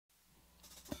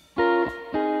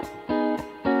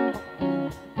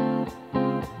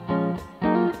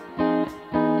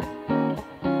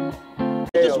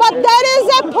But there is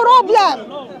a problem.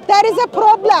 There is a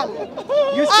problem.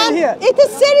 You're still here. It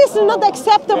is seriously not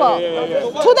acceptable.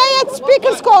 Today at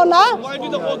Speaker's Corner, Why do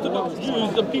the Orthodox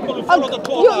Jews, the people who follow the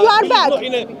Torah, you are back.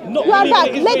 You are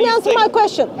back. Let me answer my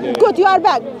question. Good, you are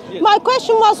back. My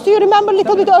question was, do you remember a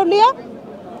little bit earlier?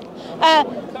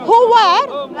 Who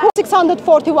were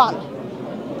 641?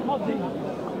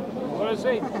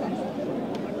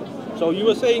 So you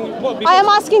were saying what? I am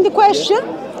asking the question.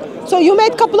 So you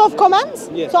made a couple of comments.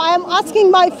 Yes. So I am asking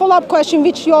my follow-up question,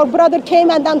 which your brother came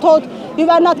and then told you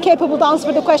were not capable to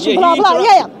answer the question. Yeah, blah blah.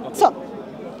 Yeah. So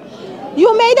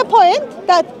you made a point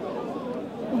that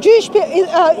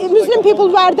Muslim people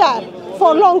were there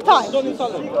for a long time.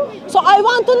 So I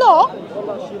want to know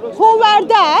who were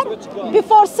there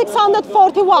before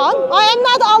 641. I am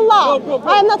not Allah.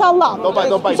 I am not Allah.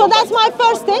 So that's my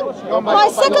first thing. My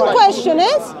second question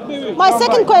is, you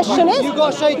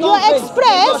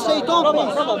express,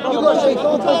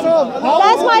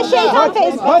 that's my shaitan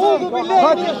face.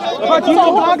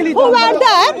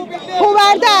 Who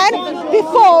were there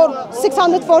before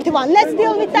 641? Let's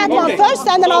deal with that one first,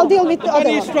 and then I'll deal with the other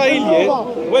one. Israel,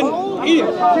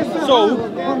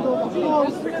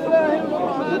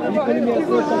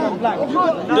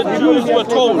 the Jews were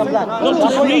told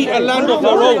not to create a land of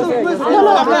their own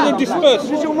after they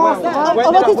dispersed.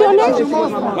 What is your name?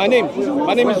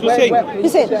 My name is Hussein.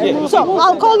 Hussein. Yeah. So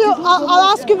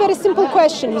I'll ask you a very simple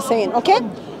question, Hussein, okay?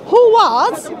 Who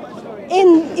was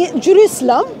in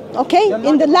Jerusalem, okay,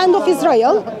 in the land of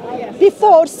Israel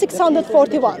before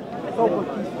 641?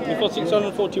 Before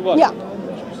 641? Yeah.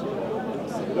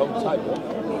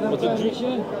 Was it Jews?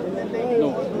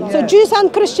 No. So Jews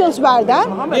and Christians were there.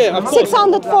 Yeah, of course.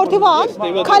 641,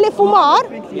 Caliph Umar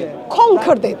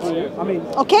conquered it.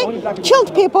 Okay?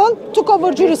 Killed people, took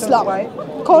over Jerusalem.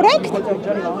 Correct?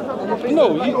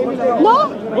 No.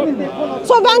 No?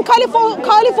 So when Caliph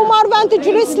Umar went to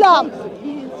Jerusalem,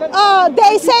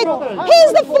 they said,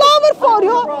 here's the flower for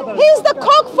you, here's the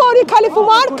cock for you, Caliph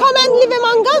Umar, come and live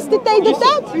among us. Did they do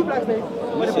that?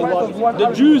 Listen,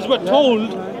 the Jews were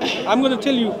told, I'm going to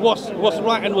tell you what's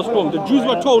right and what's wrong. The Jews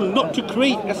were told not to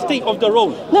create a state of their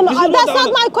own. No, that's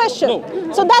not my question. No.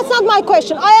 So that's not my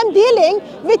question. I am dealing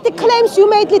with the claims you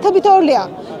made a little bit earlier.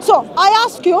 So I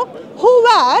ask you, who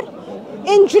were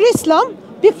in Jerusalem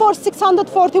before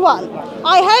 641?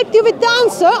 I helped you with the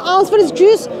answer. Answer is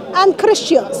Jews and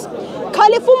Christians.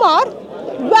 Caliph Umar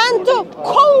went to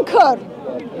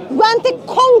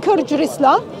conquer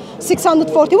Jerusalem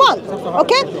 641.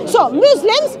 Okay, so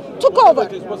Muslims took over.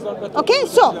 Okay,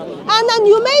 so and then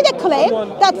you made a claim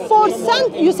that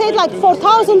you said like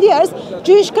 4,000 years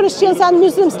Jewish, Christians and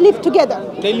Muslims lived together.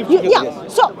 They lived together. Yeah.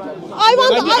 Yes. So I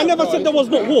never said there was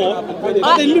no war,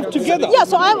 but they lived together. Yeah.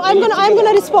 So I'm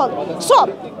gonna respond. So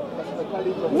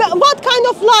what kind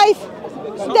of life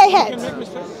they had?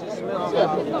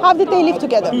 How did they live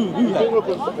together?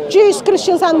 Jews,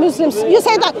 Christians and Muslims. You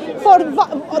say that for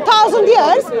 1,000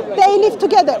 years they lived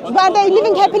together. Were they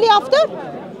living happily after?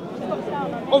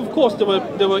 Of course there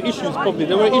were issues, probably.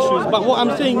 There were issues, but what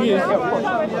I'm saying is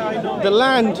the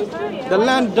land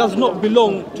does not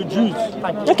belong to Jews.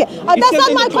 Okay, that's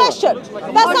not my question.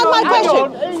 That's not my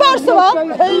question. First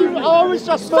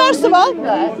of all,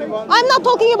 I'm not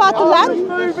talking about the land.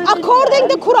 According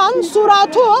to Quran, Surah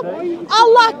 2,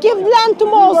 Allah gave land to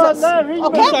Moses.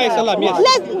 Okay? Yes.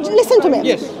 Listen to me.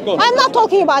 Yes, go on. I'm not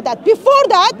talking about that. Before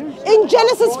that, in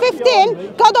Genesis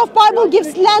 15, God of Bible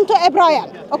gives land to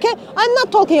Abraham. Okay? I'm not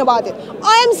talking about it.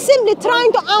 I am simply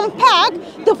trying to unpack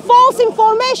the false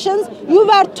informations you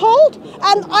were told,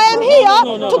 and I am here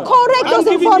to correct those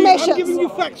informations. I'm giving you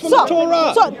facts from the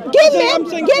Torah. So give me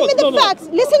the facts.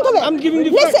 Listen to me. I'm giving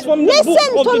you facts from the book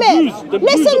of the Jews.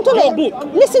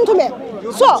 Listen to me.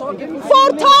 So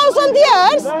 4,000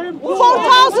 years,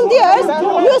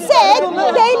 you said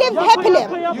they lived happily.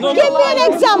 Give me an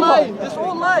example.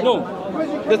 No.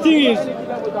 The thing is,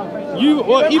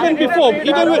 even before. I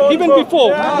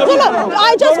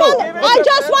just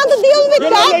want to deal with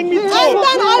that, and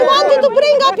then I wanted to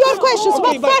bring up your questions.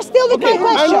 But first, deal with my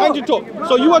question. And you talk.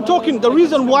 So you are talking. The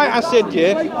reason why I said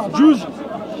Jews.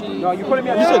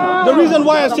 Listen, the reason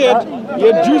why I said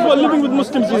Jews were living with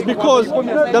Muslims is because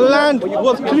the land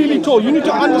was clearly told. You need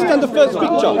to understand the first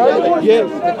picture.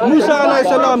 Musa alayhi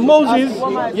salam, Moses,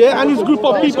 and his group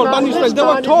of people, Bani Israel, they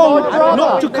were told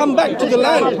not to come back to the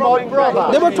land.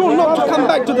 They were told not to come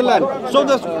back to the land. So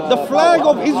the flag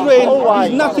of Israel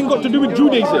is nothing got to do with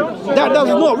Judaism. That does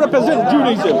not represent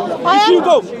Judaism.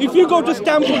 If you go to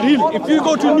Stamford Hill, if you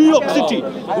go to New York City,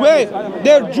 where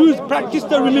their Jews practice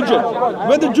their religion,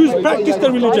 where the Jews practice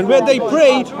their religion, where they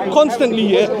pray constantly consistently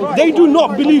here, they do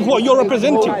not believe what you're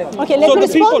representing. Okay, let so me the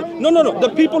respond. people, no, the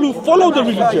people who follow the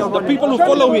religion, the people who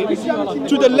follow it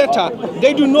to the letter,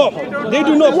 they do not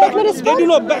Let me respond. they do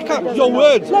not back up your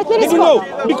words. Let me They do respond.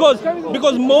 not,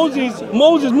 because Moses,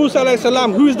 Musa alayhi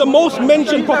salam, who is the most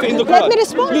mentioned prophet in the Quran. Let me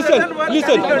respond.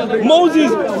 Listen.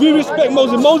 Moses, we respect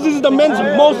Moses. Moses is the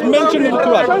most mentioned in the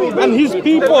Quran, and his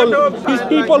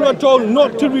people were told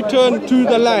not to return to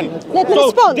the land. Let me so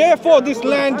respond. therefore, this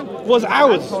land was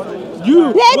ours.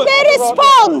 Let me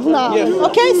respond now. Yes.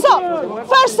 Okay, so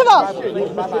first of all,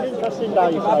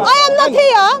 I am not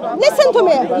here. Listen to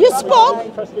me. You spoke.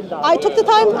 I took the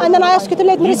time and then I asked you to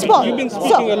let me respond. You've been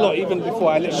speaking a lot even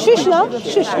before I let you. Shush now,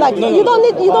 shush. Like No, you don't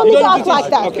need to act like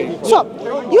that. Okay. So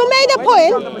you made a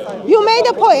point. You made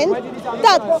a point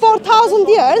that for 1,000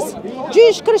 years,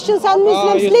 Jewish, Christians, and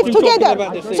Muslims yes, live we're talking together.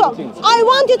 about the same So thing. I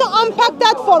want you to unpack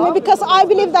that for me because I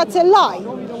believe that's a lie.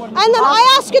 And then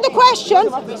I ask you the question.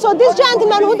 So this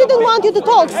gentleman who didn't want you to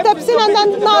talk steps in and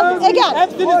then not again.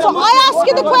 So I ask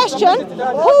you the question: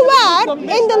 who were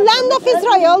in the land of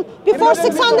Israel before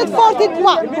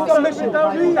 641?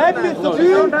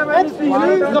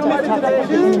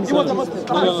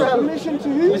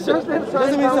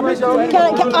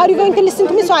 Are you going to listen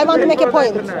to me? So I want to make a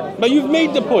point. But you've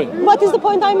made the point. What is the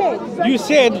point I made?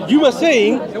 You were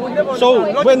saying, so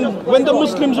when the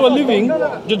Muslims were living,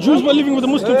 the Jews were living with the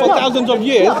Muslims for thousands of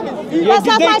years. Yeah, That's did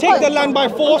not they my take point. the land by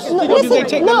force, No, or did they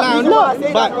take the land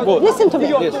by what? Listen to me.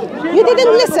 Yes. You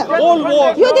didn't listen. All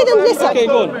war. You didn't listen. Okay,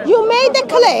 go on. You made a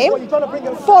claim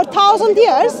for 1,000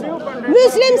 years,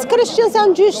 Muslims, Christians,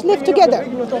 and Jews live together.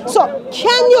 So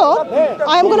can you?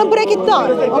 I am going to break it down.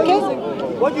 Okay.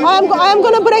 I am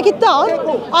going to break it down.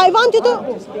 I want you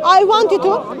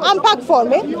to unpack for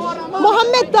me.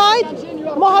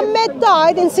 Muhammad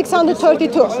died in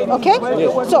 632. Okay.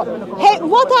 Yes. So hey,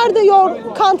 what are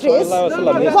your countries?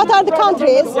 What are the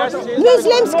countries?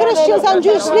 Muslims, Christians, and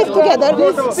Jews live together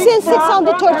since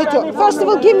 632. First of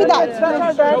all, give me that.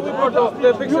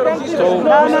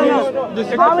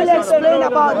 I will explain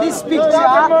about this picture.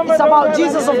 It's about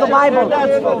Jesus of the Bible.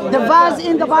 The verse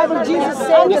in the Bible, Jesus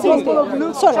said in the Gospel of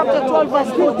Luke, chapter 12, verse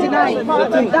 49.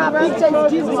 That picture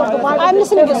is Jesus of the Bible. I'm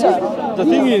listening to you, sir. The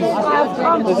thing is,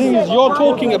 you're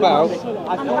talking about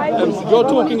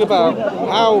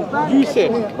how you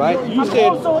said, right? You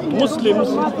said Muslims,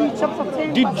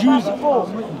 did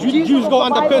Jews go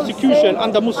under persecution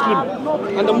under Muslim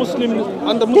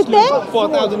for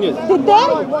 1,000 years? Did they?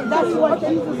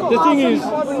 The thing is,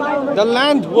 the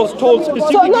land was told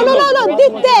specifically. So no.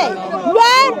 Did they?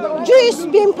 Were Jews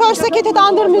being persecuted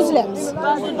under Muslims?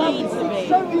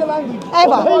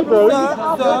 Ever?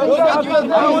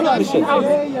 Listen,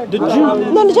 the Jew.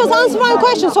 No, just answer my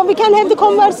question so we can have the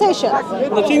conversation.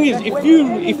 The thing is, if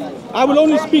I will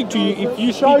only speak to you if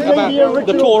you speak about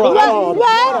the Torah.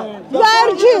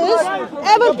 Were Jews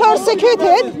ever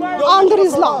persecuted under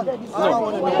Islam?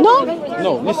 No?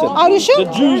 No, listen. Are you sure?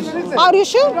 The Jews. Are you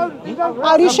sure?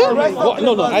 Are you sure? What?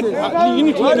 No. You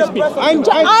need to let me speak.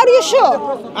 Are you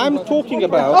sure? I'm talking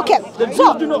about. Okay. The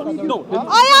So Jews do not. No.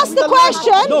 I asked the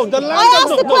question. No, the land I does asked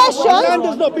not. the No, question. the land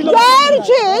does not belong. Were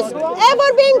Jews ever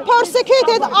being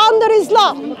persecuted under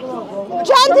Islam?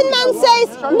 Gentleman says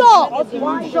no.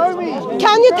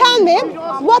 Can you tell me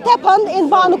what happened in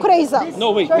Banu Qurayza?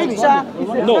 No, wait.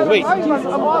 No, wait.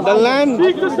 The land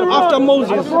after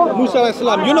Moses, Musa alayhi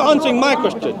salam. You're not answering my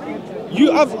question.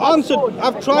 You have answered.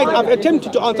 I've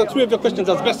attempted to answer 3 of your questions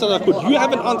as best as I could. You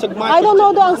haven't answered my. I don't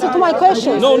know the answer to my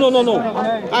question. No.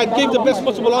 I gave the best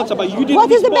possible answer, but you didn't.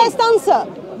 What is the respond. best answer?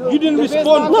 You didn't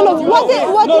respond. No.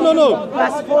 No.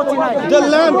 The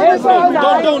land.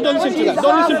 Don't listen to that.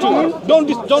 Don't listen to it. Don't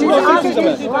say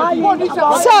things about it.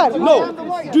 Sir. No.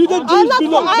 Do the Jews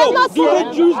belong? No. Do the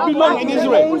Jews belong in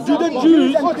Israel? Do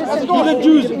the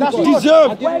Jews deserve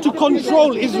to control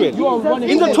Israel?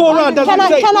 In the Torah, does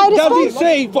it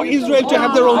say for Israel to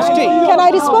have their own state? Can I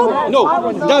respond? No.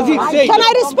 Does it say? Can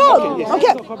I respond?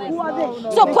 Okay.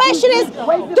 So question is,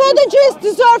 do the Jews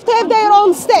deserve to have their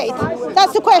own state?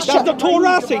 That's the question. Does the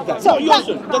Torah say that? So, Does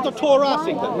the Torah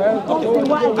say that?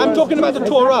 Okay. I'm talking about the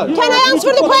Torah. Can I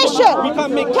answer the question?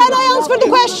 Can I answer the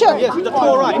question? Yes, the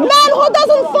Torah. Man who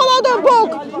doesn't follow the book,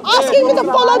 asking me to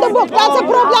follow the book, that's a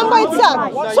problem by itself.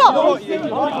 So,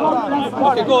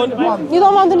 Okay, go on. you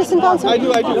don't want to listen to answer? I do.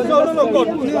 No, go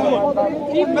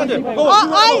on. Madam, go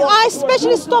on. I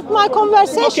specially stopped my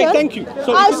conversation. Okay, thank you.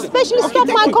 So, I listen. specially Okay, stopped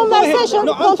thank my you. Go ahead. conversation.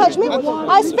 No, Don't touch me. answer.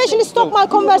 I specially stopped my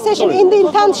conversation in the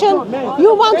intention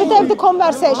you wanted to have the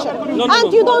conversation.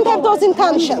 And you don't have those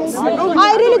intentions.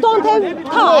 I really don't have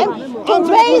time to Answer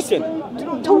the waste.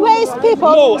 question. to waste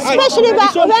people, No, especially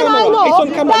it's on when I camera. know It's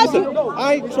on camera. that. Listen,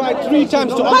 I tried 3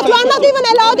 times to answer. But you are not even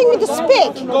allowing me to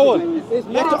speak. Go on.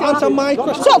 You have to answer my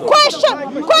question. So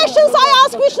questions I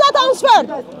ask which not answered.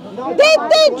 Did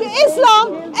Islam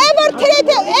ever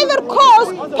cause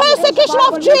persecution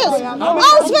of Jews?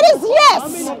 Answer is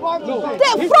yes.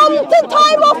 From the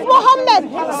time of Muhammad,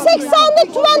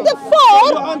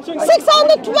 624,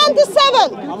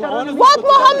 627, what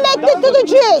Muhammad did to the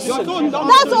Jews.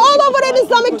 That's all over in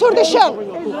Islamic tradition.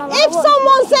 If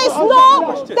someone says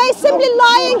no, they simply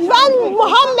lying when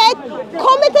Muhammad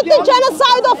committed the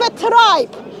genocide of a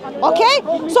tribe. Okay,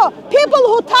 so people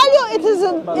who tell you it is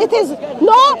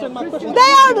no,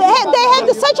 they have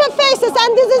such a faces,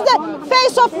 and this is the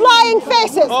face of lying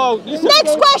faces.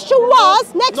 Next question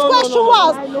was,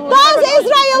 does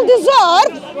Israel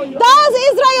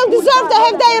deserve to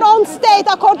have their own state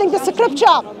according to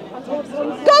Scripture?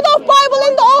 God of Bible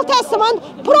in the Old Testament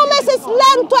promises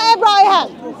land to Abraham.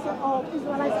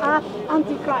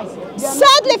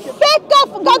 Sadly, fake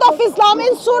God of Islam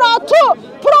in Surah 2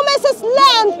 promises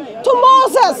land to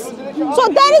Moses. So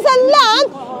there is a land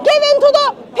given to the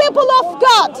people of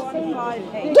God.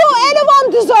 Do anyone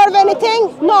deserve anything?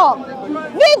 No.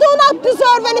 We do not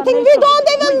deserve anything. We don't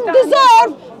even deserve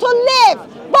to live.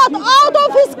 But out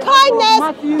of his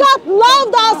kindness, God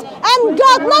loved us, and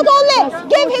God not only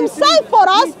gave himself for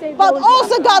us, but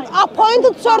also God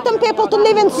appointed certain people to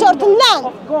live in certain land.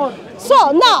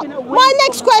 So now, my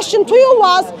next question to you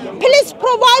was, please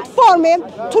provide for me,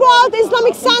 throughout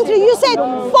Islamic century, you said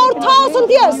 4,000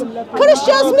 years,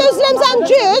 Christians, Muslims and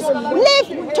Jews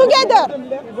lived together.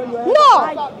 No,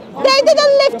 they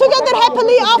didn't live together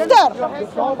happily after.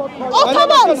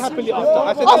 Ottomans,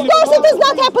 of course it is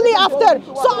not happily after.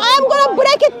 So I'm going to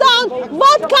break it down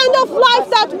what kind of life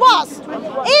that was.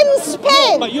 In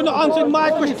Spain, But you're not answering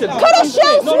my question.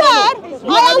 Christians were,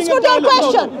 I answered your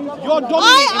question. I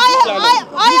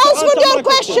answered your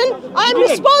question. I'm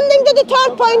responding to the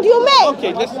third point you made.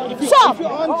 Okay, if you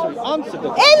answer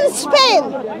them. In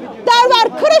Spain, there were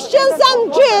Christians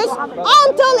and Jews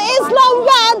until Islam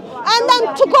went and then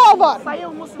took over.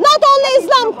 Not only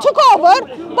Islam took over,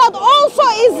 but also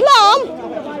Islam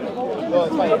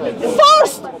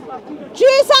forced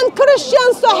Jews and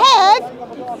Christians to have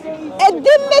a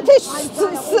dignity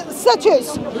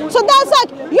status. So that's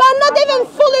like, you are not even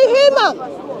fully human.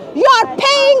 You are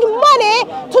paying money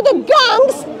to the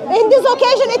gangs. In this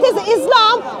occasion, it is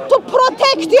Islam to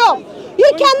protect you. You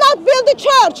cannot build a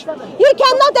church. You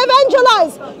cannot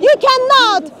evangelize. You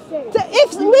cannot,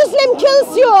 if Muslim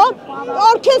kills you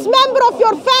or kills member of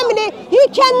your family, you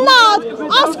cannot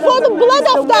ask for the blood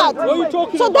of that.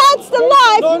 So that's the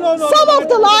life, some of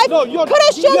the life,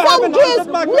 Christians and Jews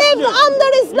live under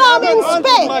Islam in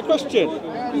Spain. My question.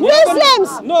 Muslims,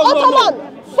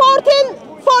 Ottoman,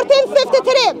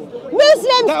 1453.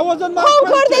 Muslims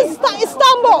conquered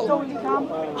Istanbul.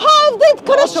 How did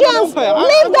Christians live there?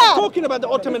 I'm talking about the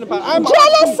Ottoman Empire.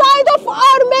 Genocide of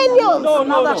Armenians.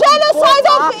 Genocide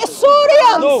of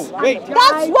Syrians. No, wait.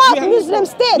 That's what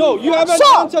Muslims did. No, you haven't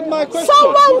answered my question.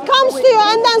 Someone comes to you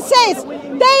and then says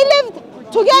they lived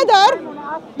together.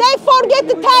 They forget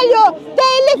to tell you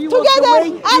they lived together,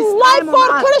 and life for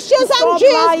Christians and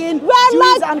Jews were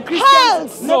like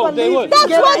hells. No, they weren't.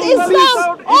 That's what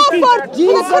Islam offered to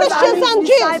the Christians and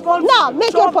Jews. Now,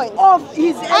 make your point.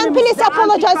 And please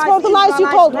apologize for the lies you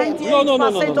told me. No.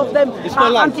 It's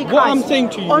not lies. What I'm saying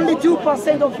to you. Only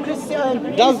 2% of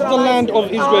Christians. Does the land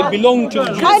of Israel belong to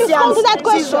the Jews? I respond to that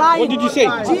question. What did you say?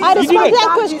 I respond to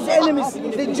that question. Enemies,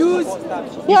 the Jews.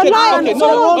 You're lying.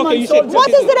 Okay, you said. What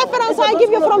is the reference I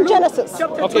give you from Genesis?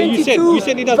 Okay, you said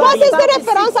it doesn't. What is the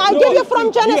reference I give you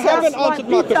from Genesis? You haven't answered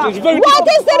my question. It's very What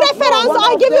is the reference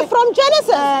I give you from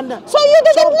Genesis? So you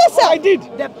didn't listen. I did.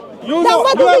 Then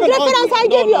what is the reference I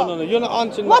give you? No, you're not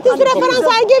answering. What is the reference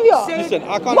I give you? Listen,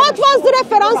 I can't. What was the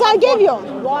reference I gave you?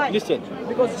 Listen.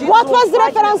 What was the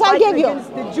reference I gave you?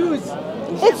 The Jews.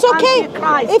 It's okay.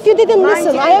 If you didn't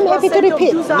listen, I am happy to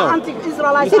repeat.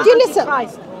 Did you listen?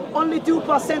 Only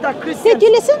 2% are Christians. Did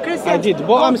you listen? I did.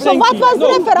 What I'm saying. So what was the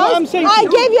reference I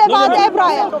gave you about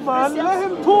Abraham?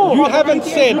 You haven't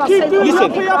said.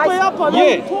 Listen.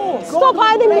 Yeah. Stop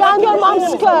hiding behind your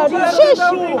mom's skirt. Shush.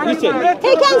 Listen.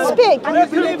 He can speak.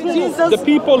 The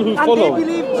people who follow,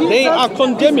 they are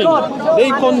condemning. They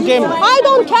condemn. I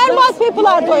don't care what people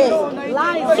are doing.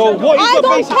 So what is I the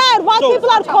don't basis? care what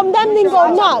people are condemning or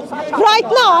not. Right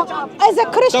now, as a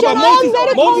Christian, I am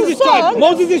very concerned.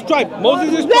 Moses is tribe.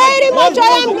 very much I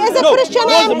am, as a Christian,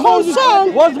 I am concerned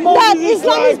that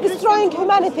Islam is destroying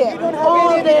humanity.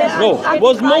 No.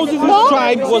 Was Moses'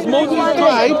 tribe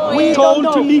told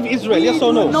to leave Israel? Yes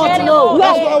or no? No.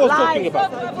 That's what I was talking about.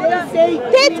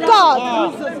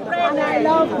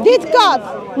 Did God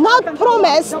not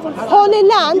promise Holy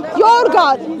Land, your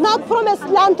God, not promise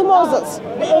land to Moses?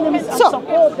 So,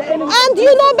 and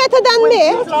you know better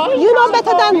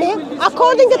than me,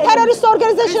 according to terrorist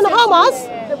organization Hamas,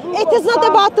 it is not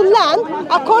about the land.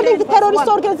 According to terrorist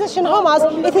organization Hamas,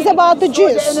 it is about the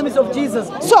Jews. Enemies of Jesus.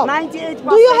 So,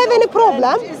 do you have any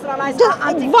problem?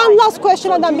 One last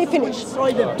question and then we finish.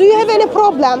 Do you have any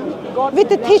problem with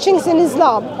the teachings in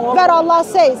Islam where Allah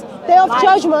says Day of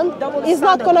Judgment is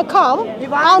not going to come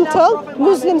until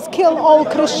Muslims kill all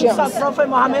Christians? Prophet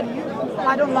Muhammad,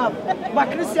 I don't love.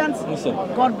 But Christians,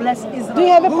 God bless Israel. Do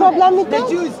you have a problem with that?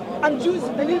 The Jews. And Jews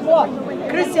believe what?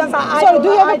 Christians are Sorry, do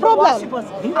you have a problem?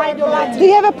 Do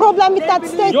you have a problem with that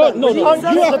statement? No, you have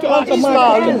to answer my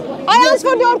question. I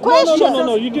answered your question.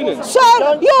 No, you didn't.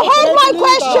 Sir, you heard my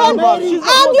question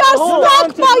and you're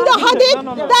stuck by the hadith,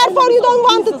 therefore you don't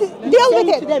want to deal with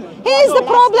it. Here's the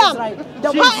problem.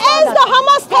 As the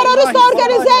Hamas terrorist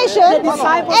organization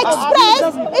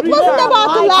expressed, it wasn't about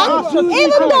the land,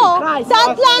 even though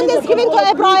that land is given to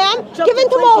Abraham, given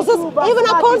to Moses, even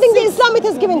according to Islam it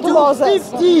is given to Moses.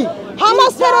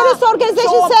 Hamas terrorist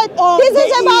organization said this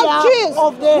is about Jews.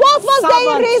 What was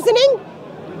their reasoning?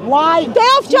 Why?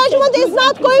 Day of Judgment is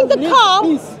not going to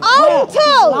come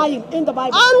until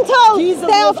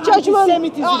Day of Judgment,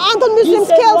 until Muslims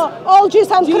kill all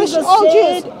Jews and Christians, all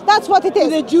Jews. That's what it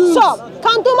is. So,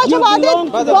 can't do much about it.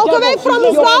 Walk away from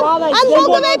Islam and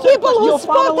walk away people who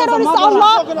support terrorist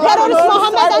Allah, terrorist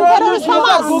Muhammad and terrorist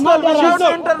Hamas.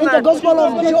 In the Gospel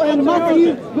of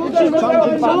Matthew,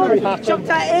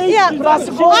 chapter 8, verse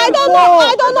 4. I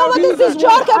don't know what is this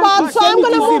joke about, so I'm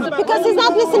going to move because he's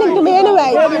not listening to me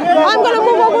anyway. I'm going to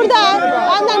move over there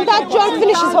and then that joke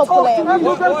finishes hopefully.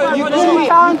 You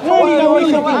can't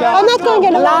I'm not going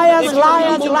anywhere. liars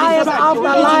after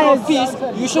liars.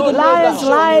 You shouldn't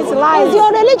Lies. Is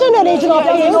your religion a religion of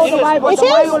peace? It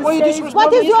is?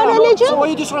 What is your religion? Why are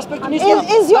you disrespecting Is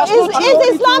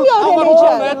Islam your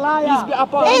religion?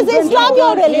 Is Islam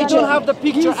your You religion? don't have the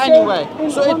picture anyway,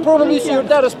 so it probably is your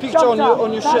dad's picture on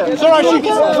your shirt. Sorry, she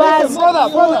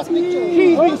brother.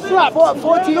 He slapped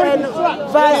 40 and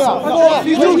verse 4.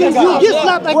 You get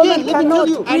slapped again, let me tell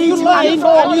you. And you lying.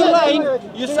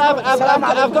 You say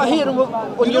I've got here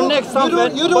on your neck something,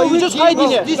 but you're just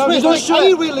hiding it. You don't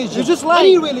show it. You're just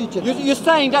lying. You're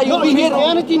saying that you've been here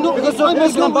because of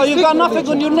Muslim, but you got nothing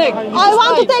on your neck. I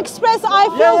wanted to express I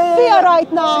feel fear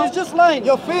right now. She's just lying.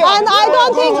 You're fear. And I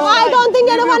don't think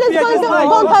anyone is going to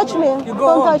don't touch me.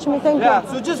 Don't touch me, thank you.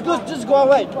 So just go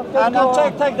away and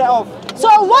take that off. So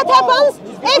what happens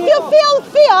if you feel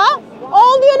fear?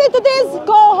 All you need to do is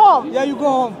go home. Yeah, you go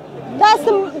home. That's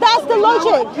the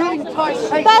logic.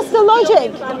 That's the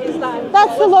logic.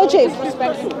 That's the logic.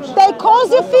 They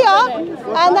cause you fear,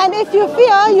 and then if you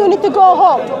fear, you need to go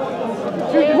home.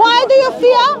 Why do you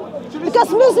fear? Because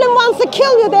Muslim wants to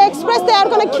kill you. They express they are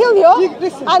going to kill you,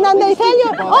 and then they tell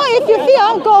you, oh, if you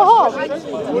fear, go home.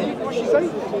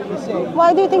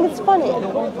 Why do you think it's funny?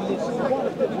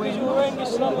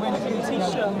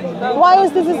 Why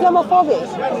is this Islamophobic?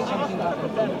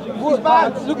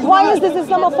 Why is this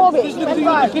Islamophobic?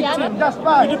 That's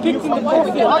bad. You're depicting the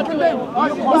prophet.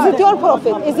 Is it your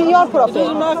prophet? Is he your prophet? It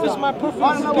doesn't matter if it's my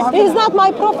prophet. He is not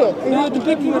my prophet. You're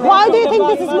depicting the Why do you think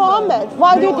this is Muhammad?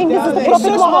 Why do you think this is the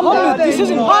prophet Muhammad? This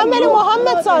isn't How many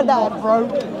Muhammads are there?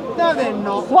 No, they're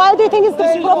not. Why do you think it's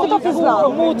the prophet of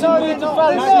Islam? More to the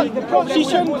fact she's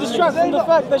trying to distract from the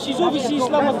fact that she's obviously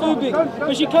Islamophobic,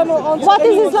 but she cannot answer. What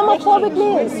is anyone's Islamophobic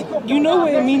question. means? You know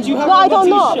what it means. You have No, it I on don't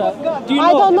the know. t-shirt. Do you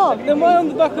I don't know. Then why on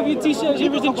the back of your t-shirt is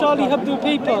written Charlie Hebdo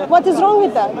paper? What is wrong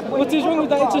with that? What is wrong with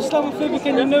that? It's Islamophobic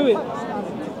and you know it.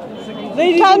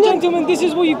 Ladies Can and you- gentlemen, this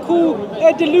is what you call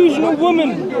a delusional woman,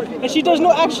 and she does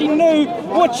not actually know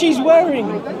what she's wearing.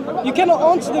 You cannot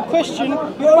answer the question.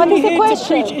 You're What only is the here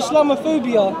question? to preach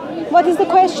Islamophobia. What is the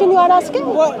question you are asking?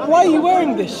 Why are you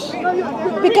wearing this?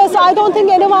 Because I don't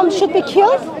think anyone should be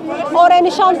killed or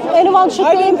anyone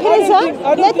should be in prison.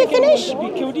 Let me finish. Should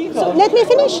be killed either. So let me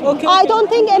finish. Okay. I don't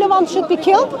think anyone should be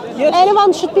killed. Yes.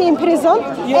 Anyone should be in prison.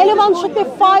 Yes. Anyone should be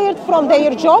fired from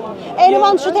their job.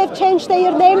 Anyone should have changed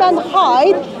their name and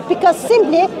hide because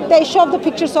simply they show the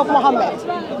pictures of Muhammad.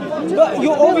 But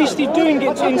you're obviously doing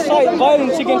it to incite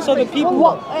violence against other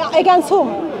people. Against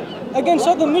whom? against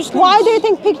other Muslims. Why do you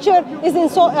think picture is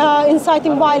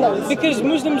inciting violence? Because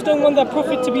Muslims don't want their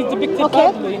prophet to be depicted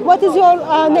badly. What is your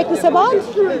necklace about?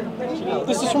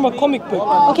 This is from a comic book.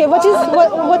 Okay, what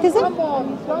is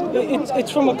it?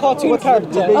 It's from a cartoon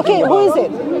character. Okay, who is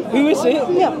it? Who is it?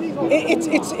 Yeah.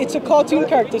 It's a cartoon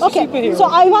character. It's a superhero. So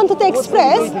I wanted to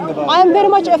express I am very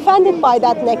much offended by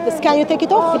that necklace. Can you take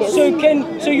it off, please?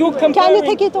 So you're comparing? Can you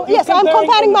take it off? Yes, I'm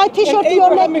comparing my T-shirt to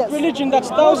your necklace. Abrahamic religion that's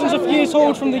thousands of years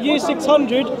old from the year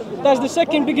 600. That's the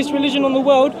second biggest religion on the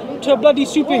world to a bloody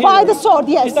superhero. By the sword,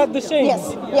 yes. Is that the same?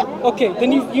 Yes. Yeah. Okay,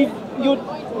 then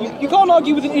you can't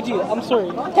argue with an idiot. I'm sorry.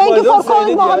 Thank you for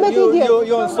calling Mohammed idiot.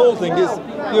 You're insulting.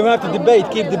 You have to debate.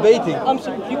 Keep debating. I'm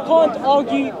sorry. You can't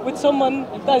argue with someone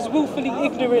that is willfully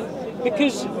ignorant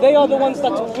because they are the ones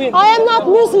that win. I am not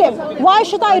Muslim. Why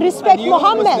should I respect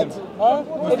Muhammad? Huh?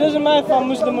 It doesn't matter if I'm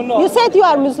Muslim or not. You said you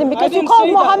are Muslim because you call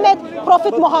Muhammad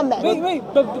Prophet Muhammad. Wait,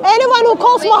 but anyone who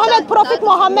calls Muhammad Prophet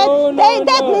Muhammad,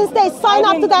 that means they sign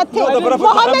up to that thing.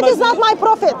 Muhammad is not my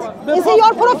prophet. Is he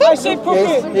your prophet? I say prophet.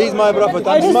 Yes, he's my prophet.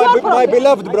 He's My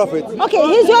beloved prophet. Okay,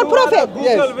 he's your prophet.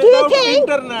 Yes. Do you think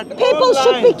people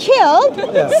should be killed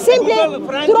simply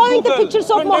throwing the pictures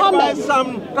of Muhammad?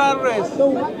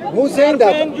 Who's saying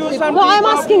that? No, I'm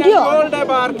asking you.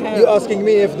 You're asking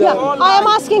me if the... I am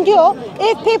asking you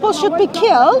if people should be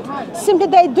killed simply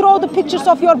they draw the pictures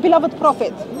of your beloved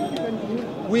prophet.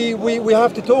 We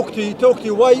have to talk to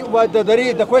you. Why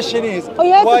the question is? Oh,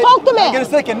 you have to talk to me. Hang on a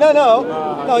second. No.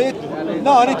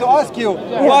 I need to ask you.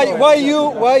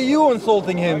 Why you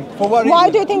insulting him? For what reason? Why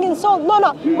do you think insult?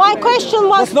 No. My question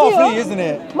was That's not free, isn't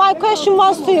it? My question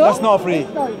was to you. That's not free.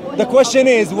 The question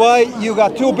is why you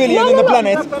got 2 billion in the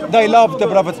planet. They love the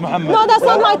Prophet Muhammad. No, that's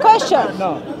not my question.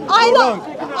 No. I know.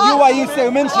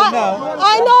 You mentioned now.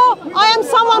 I know. I am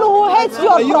someone who hates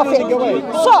your prophet.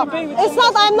 So it's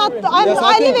not.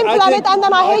 I live in planet and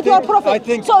then I hate your prophet.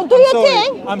 So do you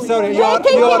think? I'm sorry. Do you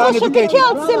think people should be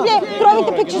killed simply throwing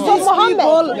the pictures of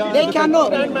Muhammad? They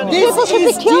cannot. This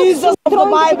is Jesus of the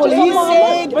Bible. He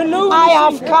said, I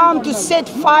have come to set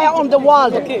fire on the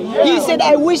world. He said,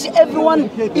 I wish everyone,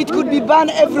 it could be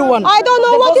banned everyone. I don't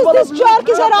know what is this jerk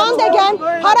is around again,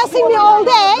 harassing me all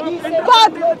day,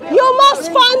 but you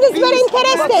must find this very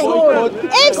interesting.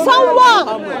 If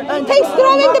someone thinks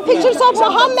throwing the pictures of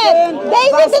Muhammad, they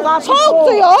need to talk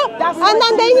to you, and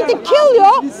then they need to kill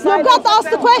you, you've got to ask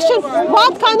the question,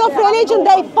 what kind of religion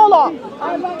they follow.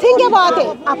 Think about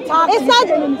it. It's not,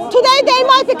 today they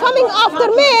might be coming after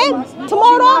me,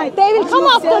 tomorrow they will come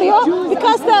after you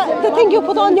because the thing you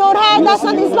put on your head, that's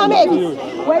not Islamic.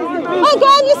 Oh, go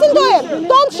and listen to him.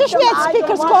 Don't shush me at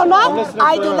speaker's corner.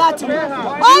 I do that.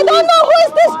 I don't know who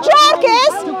is this jerk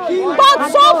is, but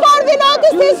so far we know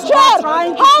this is jerk.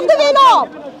 How do we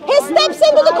know? He steps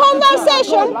into the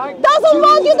conversation, doesn't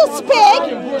want you to speak,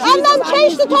 and then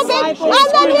change the topic, and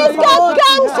then he's got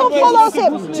gangs who follows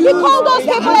him. We call those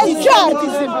people as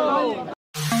jerks.